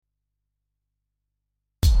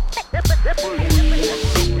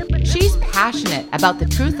She's passionate about the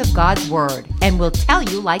truth of God's Word and will tell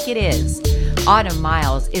you like it is. Autumn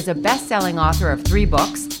Miles is a best-selling author of 3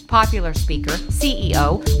 books, popular speaker,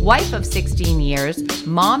 CEO, wife of 16 years,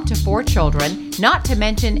 mom to 4 children, not to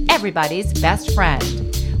mention everybody's best friend.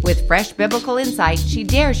 With fresh biblical insight, she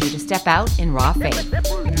dares you to step out in raw faith.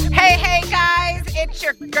 Hey guys, it's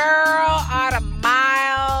your girl, Autumn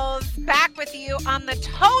Miles, back with you on the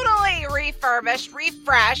totally refurbished,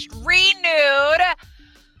 refreshed, renewed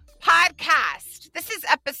podcast. This is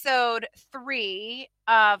episode 3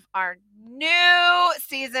 of our new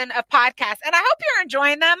season of podcasts, and I hope you're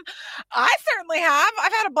enjoying them. I certainly have.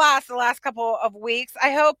 I've had a blast the last couple of weeks.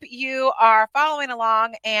 I hope you are following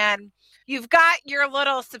along and you've got your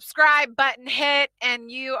little subscribe button hit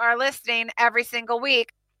and you are listening every single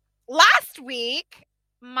week. Last week,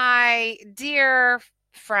 my dear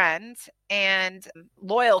friend and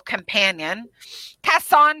loyal companion,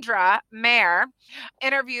 Cassandra Mayer,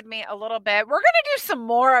 interviewed me a little bit. We're going to do some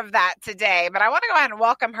more of that today, but I want to go ahead and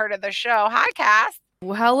welcome her to the show. Hi, Cass.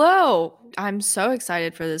 Well, hello. I'm so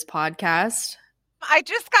excited for this podcast. I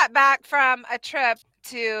just got back from a trip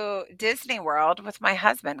to Disney World with my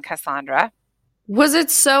husband, Cassandra. Was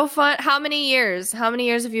it so fun? How many years? How many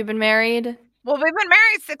years have you been married? Well, we've been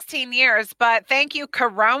married 16 years, but thank you,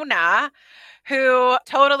 Corona, who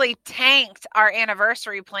totally tanked our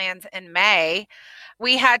anniversary plans in May.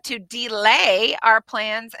 We had to delay our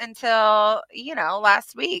plans until,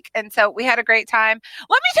 last week. And so we had a great time.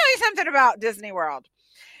 Let me tell you something about Disney World.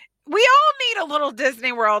 We all need a little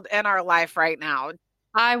Disney World in our life right now.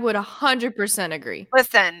 I would 100% agree.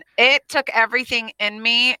 Listen, it took everything in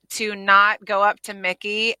me to not go up to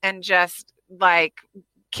Mickey and just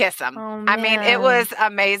kiss him. Oh, I mean, it was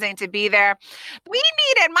amazing to be there.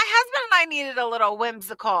 My husband and I needed a little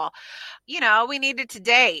whimsical. We needed to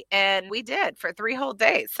date, and we did for 3 whole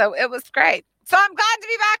days. So it was great. So I'm glad to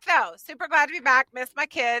be back, though. Super glad to be back. Miss my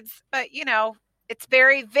kids. But, it's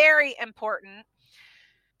very, very important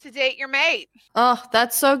to date your mate. Oh,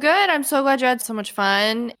 that's so good. I'm so glad you had so much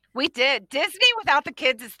fun. We did. Disney without the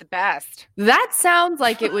kids is the best. That sounds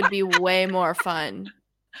like it would be way more fun.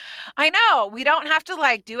 I know. We don't have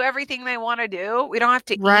to do everything they want to do. We don't have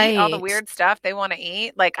to eat all the weird stuff they want to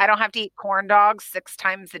eat. I don't have to eat corn dogs 6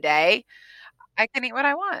 times a day. I can eat what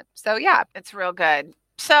I want. So yeah, it's real good.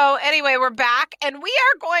 So anyway, we're back and we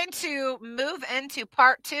are going to move into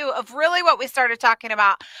part 2 of really what we started talking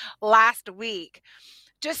about last week.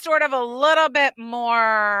 Just sort of a little bit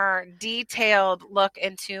more detailed look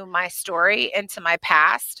into my story, into my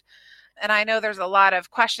past. And I know there's a lot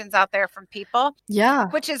of questions out there from people. Yeah.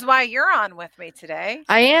 Which is why you're on with me today.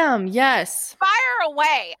 I am, yes. Fire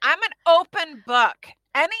away. I'm an open book.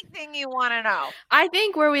 Anything you want to know. I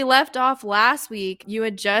think where we left off last week, you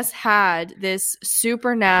had just had this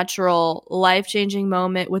supernatural, life-changing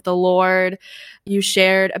moment with the Lord. You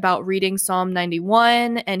shared about reading Psalm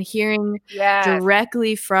 91 and hearing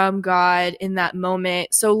directly from God in that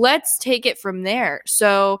moment. So let's take it from there.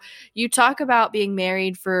 So you talk about being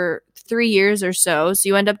married for 3 years or so. So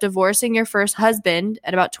you end up divorcing your first husband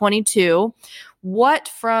at about 22. What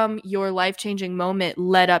from your life-changing moment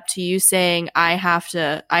led up to you saying, I have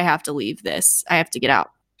to leave this. I have to get out?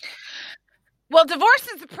 Well, divorce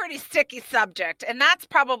is a pretty sticky subject, and that's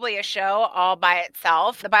probably a show all by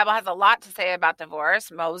itself. The Bible has a lot to say about divorce.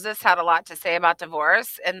 Moses had a lot to say about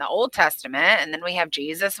divorce in the Old Testament, and then we have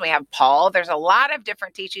Jesus, we have Paul. There's a lot of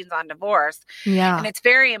different teachings on divorce, and it's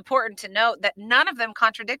very important to note that none of them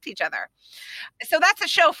contradict each other. So that's a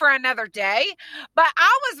show for another day, but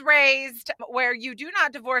I was raised where you do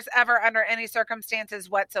not divorce ever under any circumstances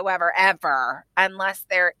whatsoever, ever, unless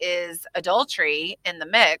there is adultery in the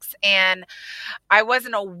mix, and I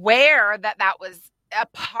wasn't aware that that was a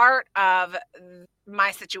part of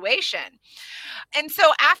my situation. And so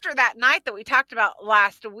after that night that we talked about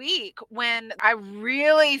last week, when I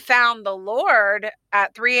really found the Lord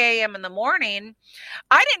at 3 a.m. in the morning,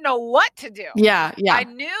 I didn't know what to do. Yeah. I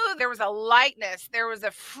knew there was a lightness, there was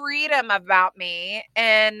a freedom about me,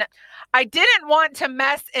 and I didn't want to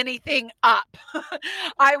mess anything up.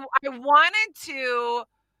 I wanted to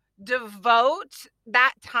devote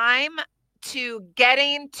that time to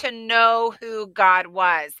getting to know who God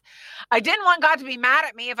was. I didn't want God to be mad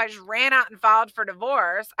at me if I just ran out and filed for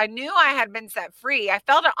divorce. I knew I had been set free. I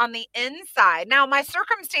felt it on the inside. Now, my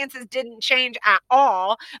circumstances didn't change at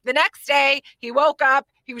all. The next day, he woke up.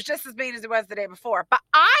 He was just as mean as he was the day before. But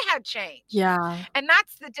I had changed. Yeah. And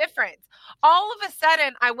that's the difference. All of a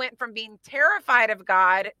sudden, I went from being terrified of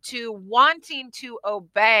God to wanting to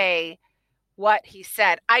obey what he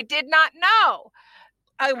said. I did not know.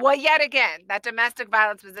 Well, yet again, that domestic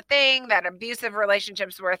violence was a thing, that abusive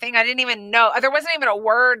relationships were a thing. I didn't even know. There wasn't even a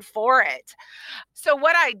word for it. So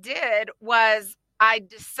what I did was I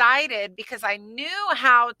decided, because I knew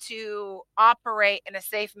how to operate in a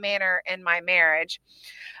safe manner in my marriage.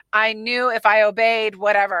 I knew if I obeyed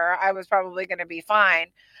whatever, I was probably going to be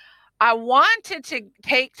fine. I wanted to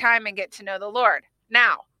take time and get to know the Lord.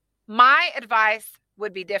 Now, my advice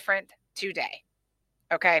would be different today.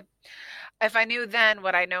 Okay. If I knew then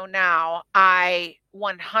what I know now, I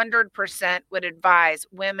 100% would advise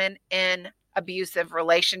women in abusive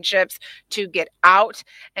relationships to get out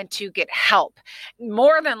and to get help.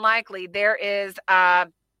 More than likely, there is a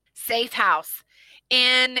safe house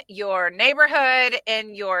in your neighborhood,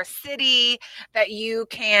 in your city, that you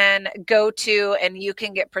can go to and you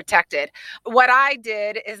can get protected. What I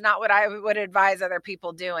did is not what I would advise other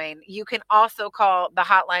people doing. You can also call the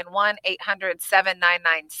hotline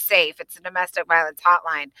 1-800-799-SAFE. It's a domestic violence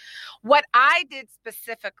hotline. What I did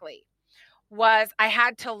specifically was I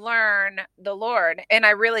had to learn the Lord, and I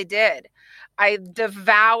really did. I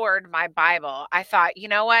devoured my Bible. I thought, you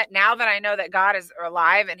know what? Now that I know that God is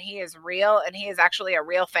alive and he is real and he is actually a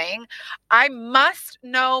real thing, I must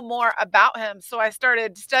know more about him. So I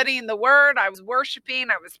started studying the word. I was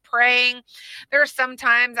worshiping. I was praying. There are some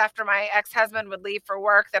times after my ex-husband would leave for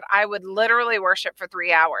work that I would literally worship for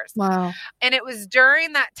 3 hours. Wow. And it was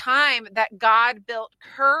during that time that God built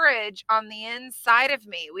courage on the inside of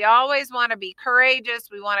me. We always want to be courageous.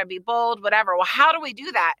 We want to be bold, whatever. Well, how do we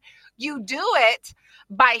do that? You do it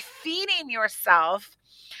by feeding yourself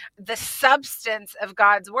the substance of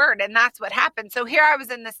God's word. And that's what happened. So here I was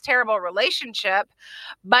in this terrible relationship,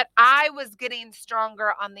 but I was getting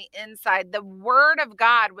stronger on the inside. The word of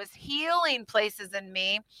God was healing places in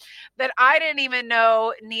me that I didn't even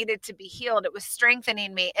know needed to be healed. It was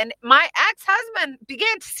strengthening me. And my ex-husband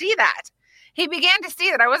began to see that. He began to see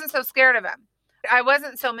that I wasn't so scared of him. I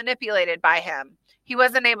wasn't so manipulated by him. He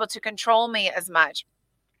wasn't able to control me as much.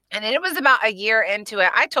 And it was about a year into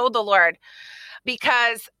it. I told the Lord,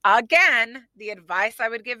 because again, the advice I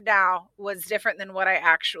would give now was different than what I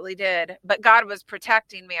actually did. But God was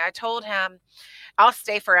protecting me. I told him, I'll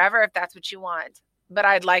stay forever if that's what you want, but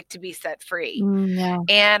I'd like to be set free. Yeah.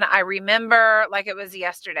 And I remember like it was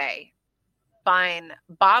yesterday, buying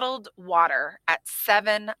bottled water at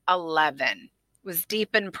 7-Eleven, was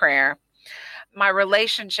deep in prayer. My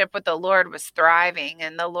relationship with the Lord was thriving,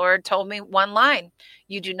 and the Lord told me one line: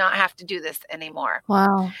 you do not have to do this anymore.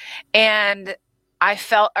 Wow. And I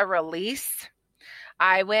felt a release.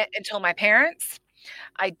 I went and told my parents.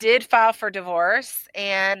 I did file for divorce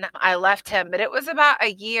and I left him, but it was about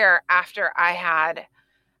a year after I had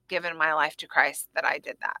given my life to Christ that I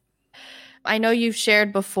did that. I know you've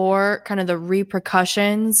shared before kind of the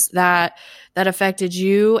repercussions that affected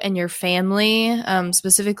you and your family,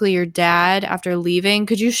 specifically your dad after leaving.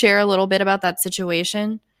 Could you share a little bit about that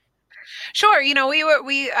situation? Sure. You know,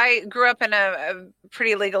 I grew up in a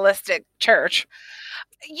pretty legalistic church.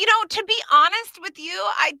 You know, to be honest with you,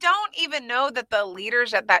 I don't even know that the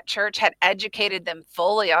leaders at that church had educated them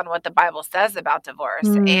fully on what the Bible says about divorce.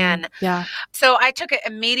 And yeah. So I took it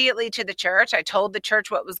immediately to the church. I told the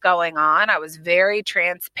church what was going on. I was very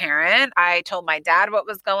transparent. I told my dad what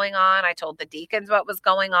was going on. I told the deacons what was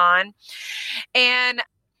going on. And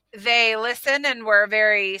they listened and were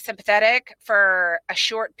very sympathetic for a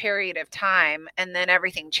short period of time, and then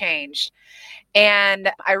everything changed.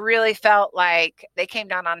 And I really felt like they came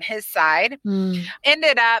down on his side,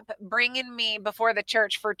 ended up bringing me before the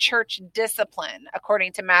church for church discipline,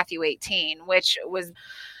 according to Matthew 18, which was,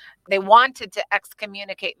 they wanted to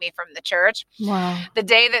excommunicate me from the church. Wow. The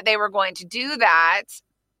day that they were going to do that,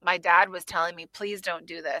 my dad was telling me, please don't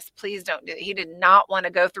do this. Please don't do it. He did not want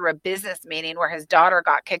to go through a business meeting where his daughter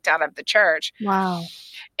got kicked out of the church. Wow.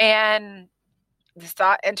 And the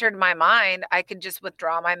thought entered my mind, I could just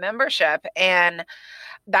withdraw my membership. And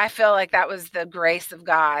I feel like that was the grace of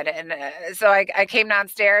God. And so I came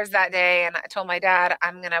downstairs that day and I told my dad,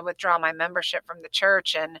 I'm going to withdraw my membership from the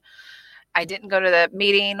church. And I didn't go to the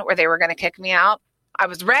meeting where they were going to kick me out. I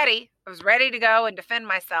was ready to go and defend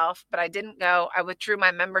myself, but I didn't go. I withdrew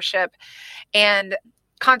my membership. And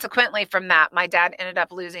consequently from that, my dad ended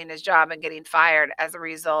up losing his job and getting fired as a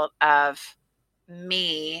result of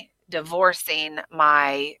me divorcing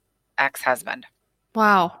my ex-husband.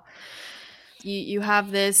 Wow. You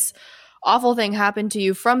have this awful thing happen to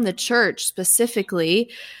you from the church specifically.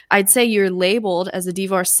 I'd say you're labeled as a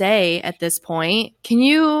divorcee at this point. Can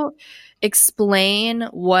you explain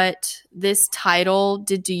what this title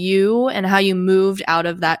did to you and how you moved out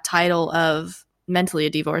of that title of mentally a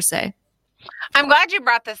divorcee? I'm glad you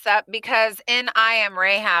brought this up because in I Am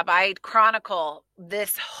Rahab, I chronicle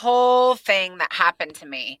this whole thing that happened to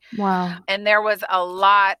me. Wow. And there was a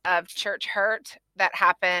lot of church hurt that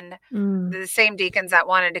happened. The same deacons that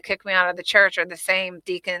wanted to kick me out of the church are the same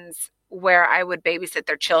deacons where I would babysit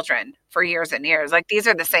their children for years and years. Like, these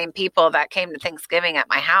are the same people that came to Thanksgiving at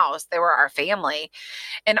my house. They were our family.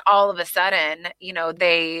 And all of a sudden,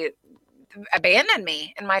 they abandoned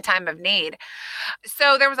me in my time of need.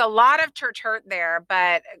 So there was a lot of church hurt there,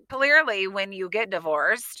 but clearly when you get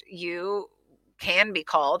divorced, you can be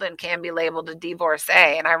called and can be labeled a divorcee.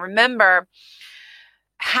 And I remember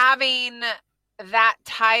having that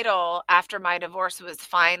title after my divorce was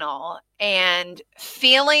final and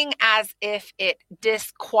feeling as if it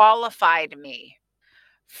disqualified me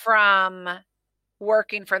from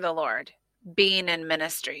working for the Lord, being in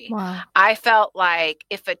ministry. Wow. I felt like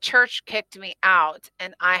if a church kicked me out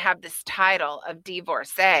and I have this title of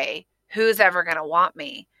divorcee, who's ever going to want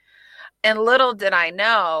me? And little did I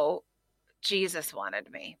know, Jesus wanted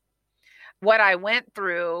me. What I went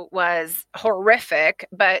through was horrific,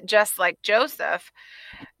 but just like Joseph,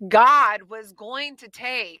 God was going to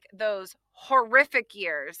take those horrific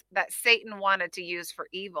years that Satan wanted to use for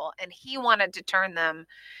evil, and he wanted to turn them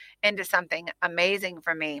into something amazing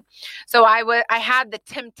for me. So I had the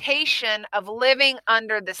temptation of living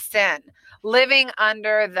under the sin, living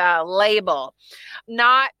under the label,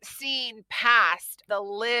 not seeing past the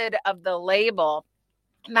lid of the label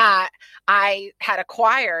that I had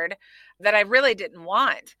acquired that I really didn't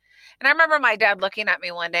want. And I remember my dad looking at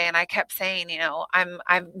me one day and I kept saying,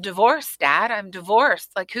 I'm divorced, Dad. I'm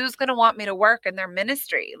divorced. Like, who's going to want me to work in their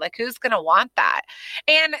ministry? Like, who's going to want that?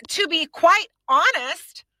 And to be quite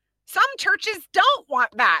honest, some churches don't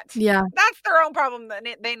want that. Yeah. That's their own problem that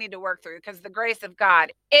they need to work through, because the grace of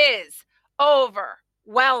God is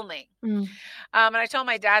overwhelming. And I told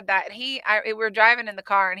my dad that, and we were driving in the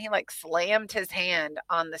car and he like slammed his hand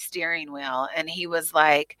on the steering wheel and he was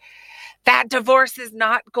like, that divorce is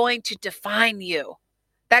not going to define you.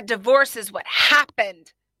 That divorce is what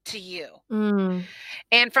happened to you.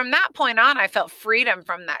 And from that point on, I felt freedom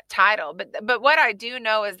from that title. But what I do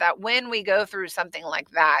know is that when we go through something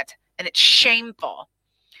like that, and it's shameful,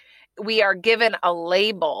 we are given a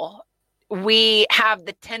label. We have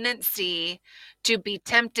the tendency to be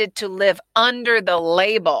tempted to live under the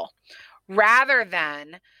label rather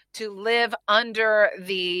than to live under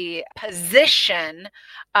the position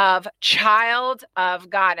of child of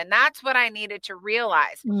God. And that's what I needed to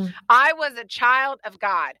realize. I was a child of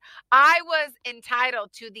God. I was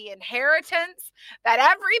entitled to the inheritance that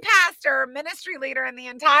every pastor, ministry leader in the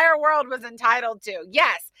entire world was entitled to.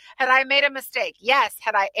 Yes, had I made a mistake? Yes,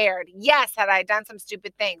 had I erred? Yes, had I done some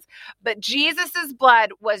stupid things? But Jesus's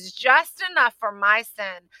blood was just enough for my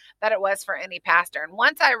sin that it was for any pastor. And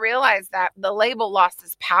once I realized that, the label lost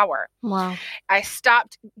its power. Wow. I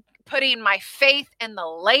stopped putting my faith in the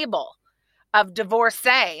label of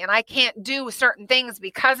divorcee, and I can't do certain things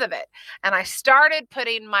because of it. And I started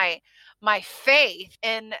putting my faith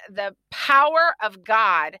in the power of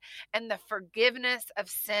God and the forgiveness of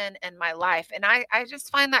sin in my life. And I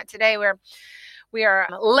just find that today we are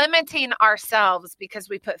limiting ourselves because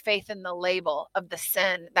we put faith in the label of the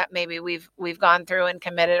sin that maybe we've gone through and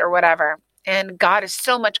committed or whatever. And God is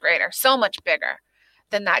so much greater, so much bigger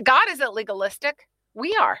than that. God isn't legalistic.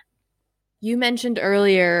 We are. You mentioned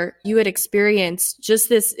earlier you had experienced just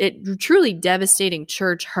this truly devastating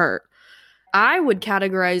church hurt. I would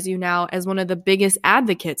categorize you now as one of the biggest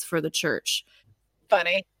advocates for the church.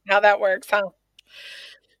 Funny how that works, huh?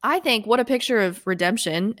 I think what a picture of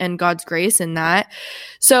redemption and God's grace in that.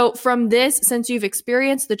 So from this, since you've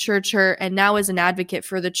experienced the church hurt and now as an advocate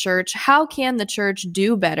for the church, how can the church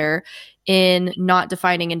do better in not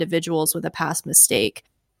defining individuals with a past mistake?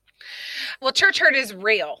 Well, church hurt is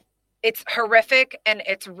real. It's horrific and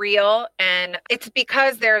it's real, and it's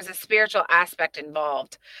because there's a spiritual aspect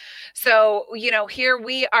involved. So, here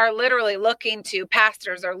we are literally looking to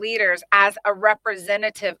pastors or leaders as a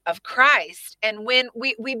representative of Christ. And when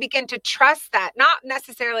we begin to trust that, not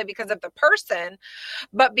necessarily because of the person,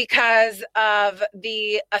 but because of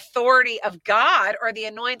the authority of God or the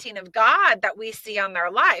anointing of God that we see on their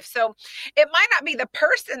life. So it might not be the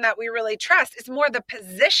person that we really trust. It's more the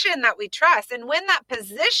position that we trust. And when that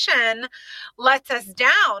position lets us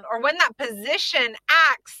down, or when that position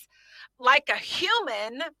acts like a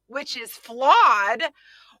human, which is flawed,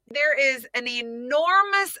 there is an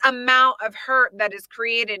enormous amount of hurt that is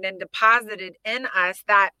created and deposited in us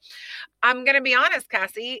that I'm going to be honest,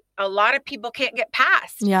 Cassie, a lot of people can't get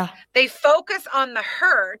past. Yeah. They focus on the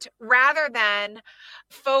hurt rather than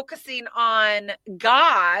focusing on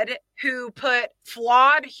God, who put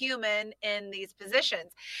flawed human in these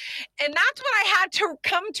positions. And that's what I had to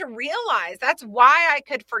come to realize. That's why I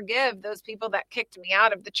could forgive those people that kicked me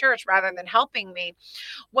out of the church rather than helping me,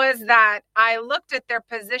 was that I looked at their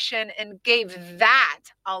position and gave that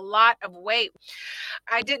a lot of weight.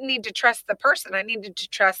 I didn't need to trust the person. I needed to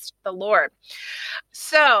trust the Lord.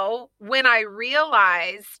 So when I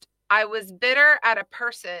realized I was bitter at a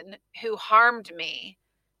person who harmed me,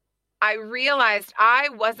 I realized I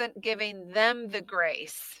wasn't giving them the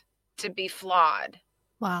grace to be flawed.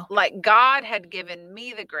 Wow. Like God had given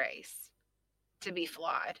me the grace to be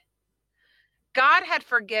flawed. God had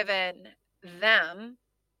forgiven them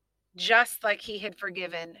just like he had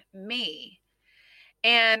forgiven me.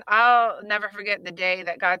 And I'll never forget the day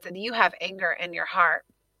that God said, you have anger in your heart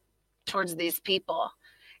towards these people.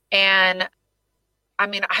 And I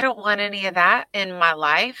mean, I don't want any of that in my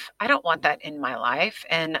life. I don't want that in my life.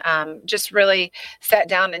 And just really sat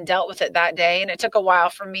down and dealt with it that day. And it took a while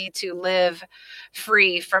for me to live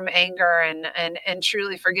free from anger and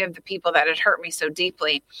truly forgive the people that had hurt me so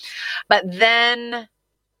deeply. But then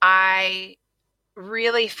I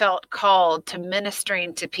really felt called to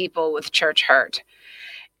ministering to people with church hurt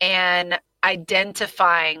and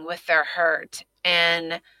identifying with their hurt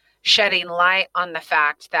and shedding light on the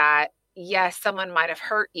fact that, yes, someone might have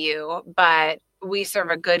hurt you, but we serve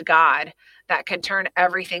a good God that can turn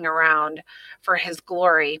everything around for his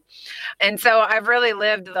glory. And so I've really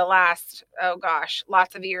lived the last,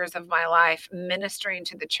 lots of years of my life ministering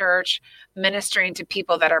to the church, ministering to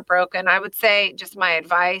people that are broken. I would say just my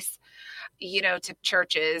advice, to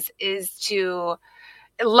churches is to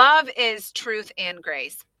love is truth and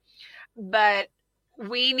grace, but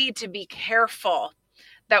we need to be careful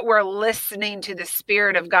that we're listening to the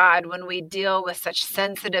Spirit of God when we deal with such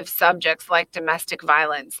sensitive subjects like domestic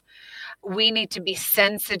violence. We need to be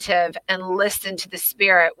sensitive and listen to the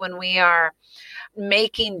Spirit when we are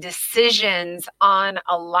making decisions on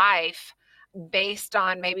a life based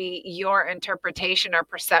on maybe your interpretation or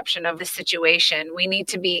perception of the situation. We need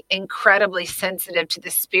to be incredibly sensitive to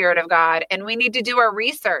the Spirit of God, and we need to do our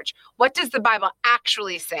research. What does the Bible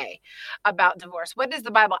actually say about divorce? What does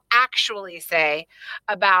the Bible actually say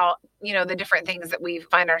about, the different things that we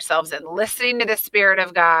find ourselves in? Listening to the Spirit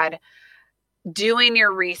of God, doing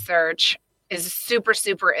your research is super,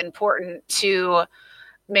 super important to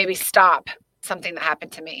maybe stop something that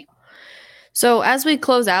happened to me. So as we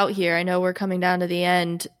close out here, I know we're coming down to the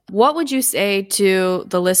end. What would you say to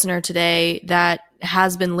the listener today that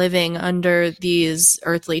has been living under these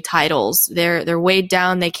earthly titles? They're weighed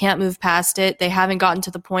down. They can't move past it. They haven't gotten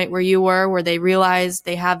to the point where you were, where they realize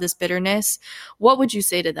they have this bitterness. What would you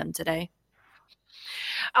say to them today?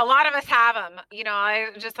 A lot of us have them.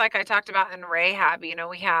 Just like I talked about in Rahab,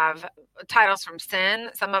 we have titles from sin.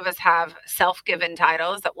 Some of us have self-given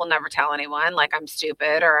titles that we'll never tell anyone, like I'm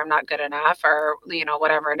stupid or I'm not good enough or,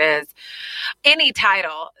 whatever it is. Any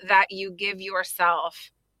title that you give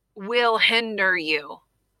yourself will hinder you.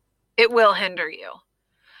 It will hinder you.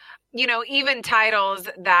 Even titles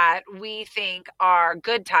that we think are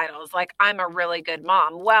good titles, like I'm a really good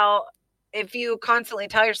mom. Well, if you constantly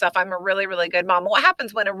tell yourself, I'm a really, really good mom, what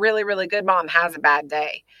happens when a really, really good mom has a bad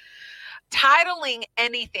day? Titling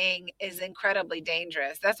anything is incredibly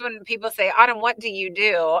dangerous. That's when people say, Autumn, what do you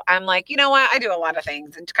do? I'm like, you know what? I do a lot of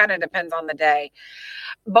things. It kind of depends on the day.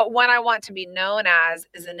 But what I want to be known as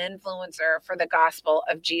is an influencer for the gospel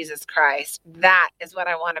of Jesus Christ. That is what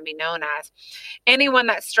I want to be known as. Anyone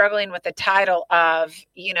that's struggling with the title of,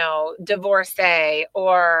 divorcee,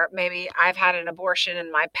 or maybe I've had an abortion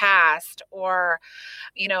in my past, or,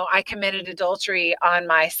 I committed adultery on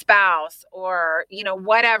my spouse, or,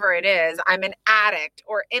 whatever it is, I'm an addict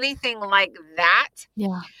or anything like that.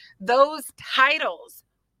 Yeah. Those titles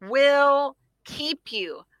will keep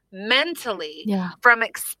you mentally from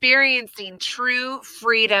experiencing true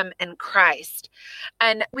freedom in Christ.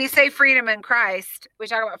 And we say freedom in Christ. We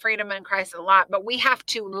talk about freedom in Christ a lot, but we have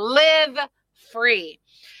to live free.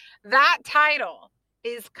 That title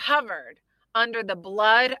is covered under the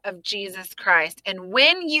blood of Jesus Christ. And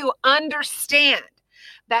when you understand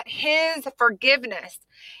that his forgiveness,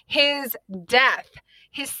 his death,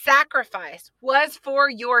 his sacrifice was for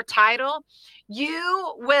your title,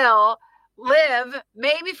 you will live,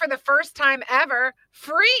 maybe for the first time ever,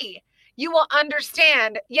 free. You will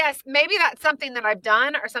understand, yes, maybe that's something that I've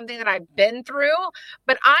done or something that I've been through,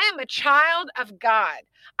 but I am a child of God.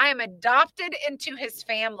 I am adopted into his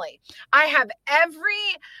family. I have every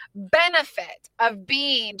benefit of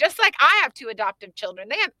being, just like I have 2 adoptive children.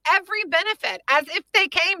 They have every benefit as if they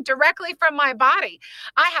came directly from my body.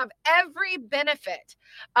 I have every benefit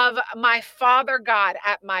of my Father God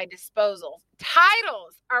at my disposal.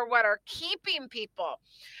 Titles are what are keeping people.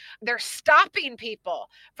 They're stopping people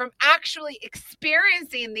from actually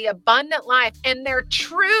experiencing the abundant life and their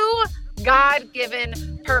true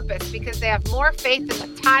God-given purpose, because they have more faith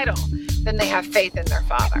in the title than they have faith in their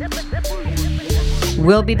Father.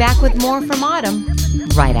 We'll be back with more from Autumn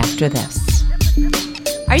right after this.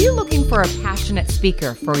 Are you looking for a passionate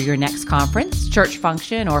speaker for your next conference, church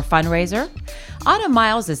function, or fundraiser? Autumn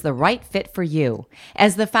Miles is the right fit for you.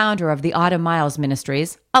 As the founder of the Autumn Miles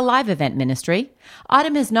Ministries, a live event ministry,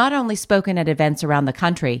 Autumn has not only spoken at events around the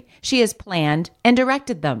country, she has planned and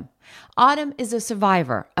directed them. Autumn is a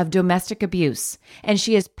survivor of domestic abuse, and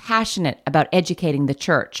she is passionate about educating the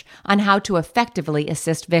church on how to effectively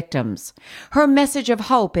assist victims. Her message of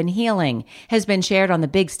hope and healing has been shared on the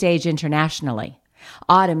big stage internationally.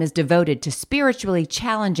 Autumn is devoted to spiritually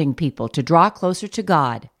challenging people to draw closer to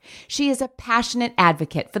God. She is a passionate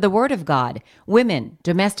advocate for the Word of God, women,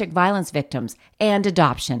 domestic violence victims, and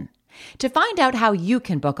adoption. To find out how you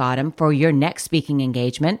can book Autumn for your next speaking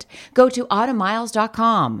engagement, go to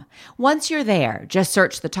autumnmiles.com. Once you're there, just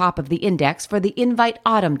search the top of the index for the Invite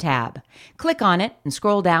Autumn tab. Click on it and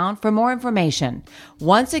scroll down for more information.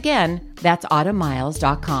 Once again, that's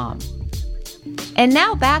autumnmiles.com. And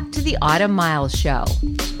now back to the Autumn Miles Show.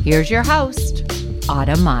 Here's your host,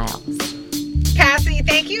 Autumn Miles. Cassie,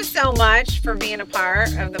 thank you so much for being a part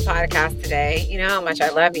of the podcast today. You know how much I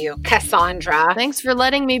love you, Cassandra. Thanks for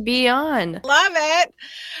letting me be on. Love it.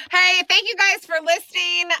 Hey, thank you guys for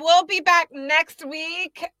listening. We'll be back next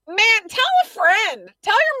week. Man, tell a friend.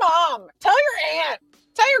 Tell your mom. Tell your aunt.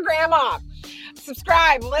 Tell your grandma.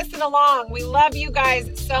 Subscribe. Listen along. We love you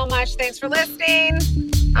guys so much. Thanks for listening.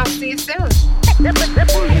 I'll see you soon.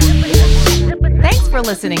 Thanks for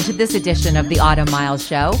listening to this edition of the Autumn Miles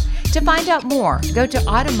Show. To find out more, go to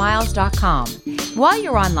autumnmiles.com. While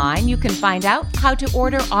you're online, you can find out how to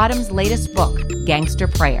order Autumn's latest book, Gangster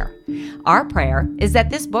Prayer. Our prayer is that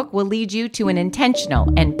this book will lead you to an intentional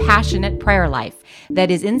and passionate prayer life that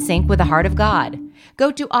is in sync with the heart of God. Go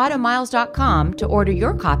to autumnmiles.com to order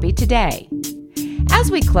your copy today. As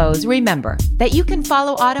we close, remember that you can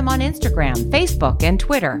follow Autumn on Instagram, Facebook, and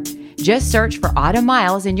Twitter. Just search for Autumn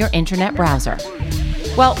Miles in your internet browser.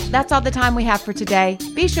 Well, that's all the time we have for today.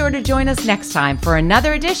 Be sure to join us next time for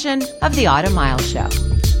another edition of the Autumn Miles Show.